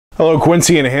Hello,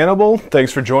 Quincy and Hannibal.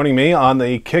 Thanks for joining me on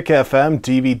the Kick FM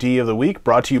DVD of the Week,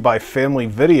 brought to you by Family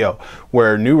Video,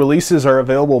 where new releases are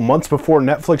available months before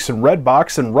Netflix and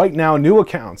Redbox, and right now new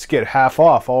accounts get half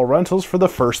off all rentals for the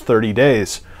first 30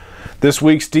 days. This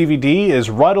week's DVD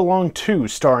is Ride Along 2,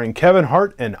 starring Kevin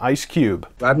Hart and Ice Cube.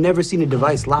 I've never seen a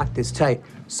device locked this tight.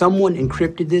 Someone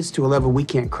encrypted this to a level we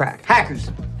can't crack.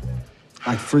 Hackers!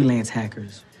 Like freelance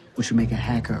hackers, which would make a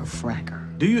hacker a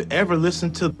fracker. Do you ever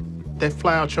listen to that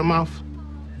fly out your mouth?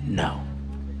 No.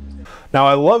 Now,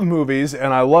 I love movies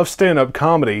and I love stand-up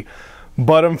comedy,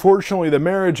 but unfortunately the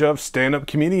marriage of stand-up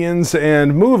comedians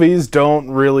and movies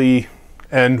don't really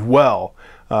end well.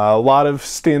 A lot of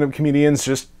stand-up comedians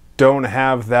just don't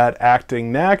have that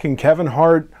acting knack, and Kevin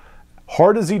Hart,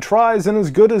 hard as he tries and as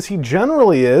good as he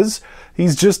generally is,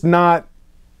 he's just not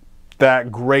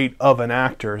that great of an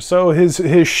actor. So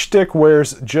his shtick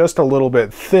wears just a little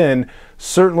bit thin,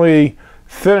 certainly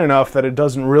thin enough that it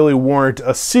doesn't really warrant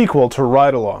a sequel to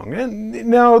Ride Along. And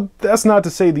now, that's not to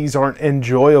say these aren't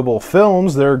enjoyable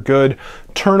films. They're good,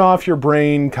 turn off your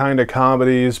brain kind of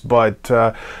comedies, but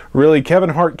really Kevin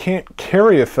Hart can't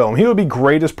carry a film. He would be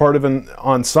great as part of an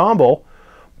ensemble,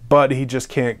 but he just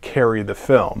can't carry the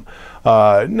film.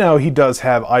 Now, he does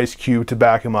have Ice Cube to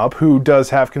back him up, who does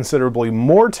have considerably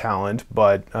more talent,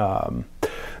 but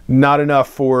not enough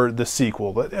for the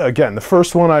sequel. But again, the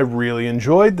first one I really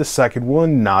enjoyed, the second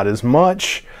one not as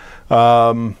much.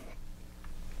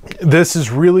 This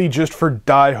is really just for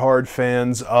die-hard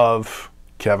fans of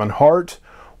Kevin Hart,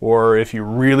 or if you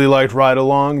really liked Ride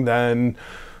Along, then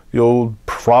you'll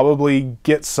probably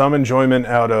get some enjoyment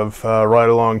out of Ride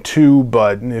Along 2,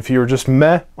 but if you're just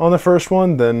meh on the first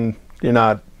one, then you're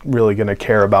not really going to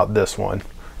care about this one.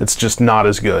 It's just not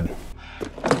as good.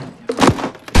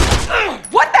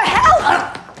 What the hell?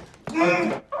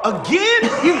 Again?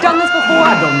 You've done this before?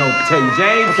 I don't know what to tell you,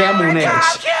 James. Okay, I'm on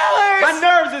edge. Killers! My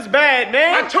nerves is bad,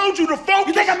 man. I told you to focus.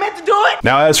 You think I meant to do it?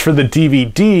 Now, as for the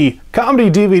DVD, comedy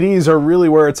DVDs are really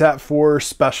where it's at for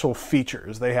special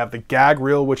features. They have the gag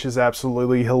reel, which is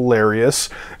absolutely hilarious,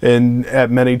 and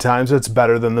at many times it's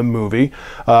better than the movie.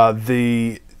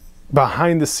 The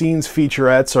behind-the-scenes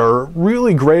featurettes are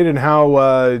really great in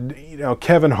how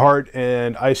Kevin Hart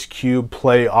and Ice Cube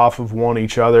play off of one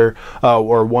another.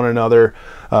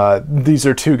 These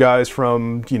are two guys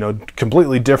from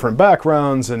completely different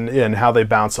backgrounds, and how they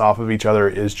bounce off of each other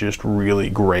is just really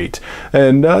great.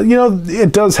 And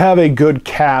it does have a good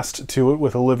cast to it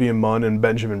with Olivia Munn and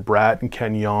Benjamin Bratt and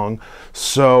Ken Jeong.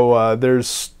 So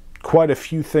there's quite a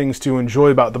few things to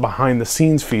enjoy about the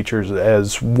behind-the-scenes features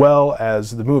as well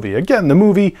as the movie. Again, the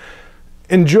movie,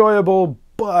 enjoyable,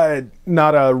 but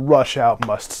not a rush-out,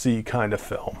 must-see kind of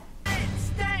film.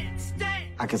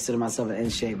 I consider myself an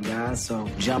in-shape guy, so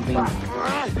jumping,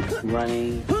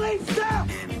 running,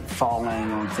 and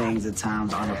falling on things at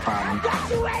times aren't a problem.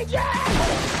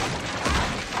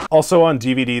 Also on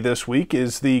DVD this week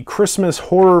is the Christmas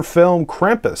horror film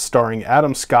Krampus, starring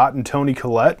Adam Scott and Toni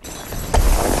Collette.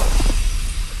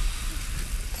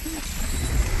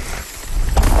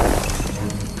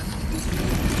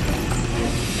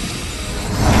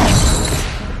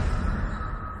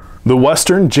 The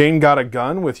Western Jane Got a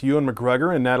Gun with Ewan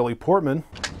McGregor and Natalie Portman.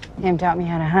 Him taught me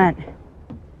how to hunt.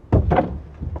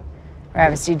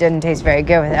 Rabbit stew doesn't taste very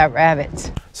good without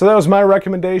rabbits. So that was my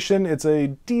recommendation. It's a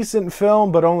decent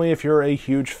film, but only if you're a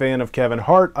huge fan of Kevin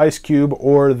Hart, Ice Cube,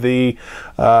 or the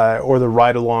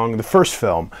Ride Along, the first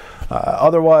film.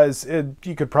 Otherwise,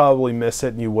 you could probably miss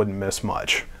it and you wouldn't miss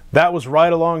much. That was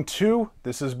Ride Along 2.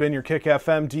 This has been your Kick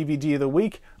FM DVD of the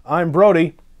Week. I'm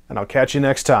Brody, and I'll catch you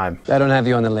next time. I don't have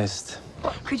you on the list.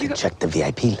 Could you go? Check the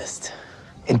VIP list.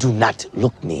 And do not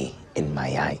look me in my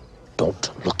eye.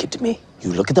 Don't look at me.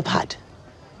 You look at the pod.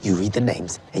 You read the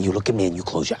names, and you look at me and you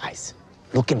close your eyes.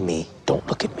 Look at me. Don't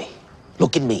look at me.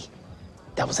 Look at me.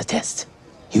 That was a test.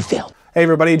 You failed. Hey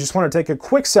everybody, just want to take a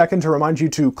quick second to remind you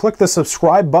to click the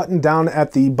subscribe button down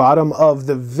at the bottom of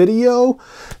the video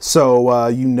so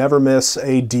you never miss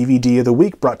a DVD of the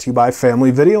week, brought to you by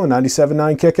Family Video and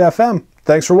 97.9 Kick FM.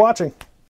 Thanks for watching.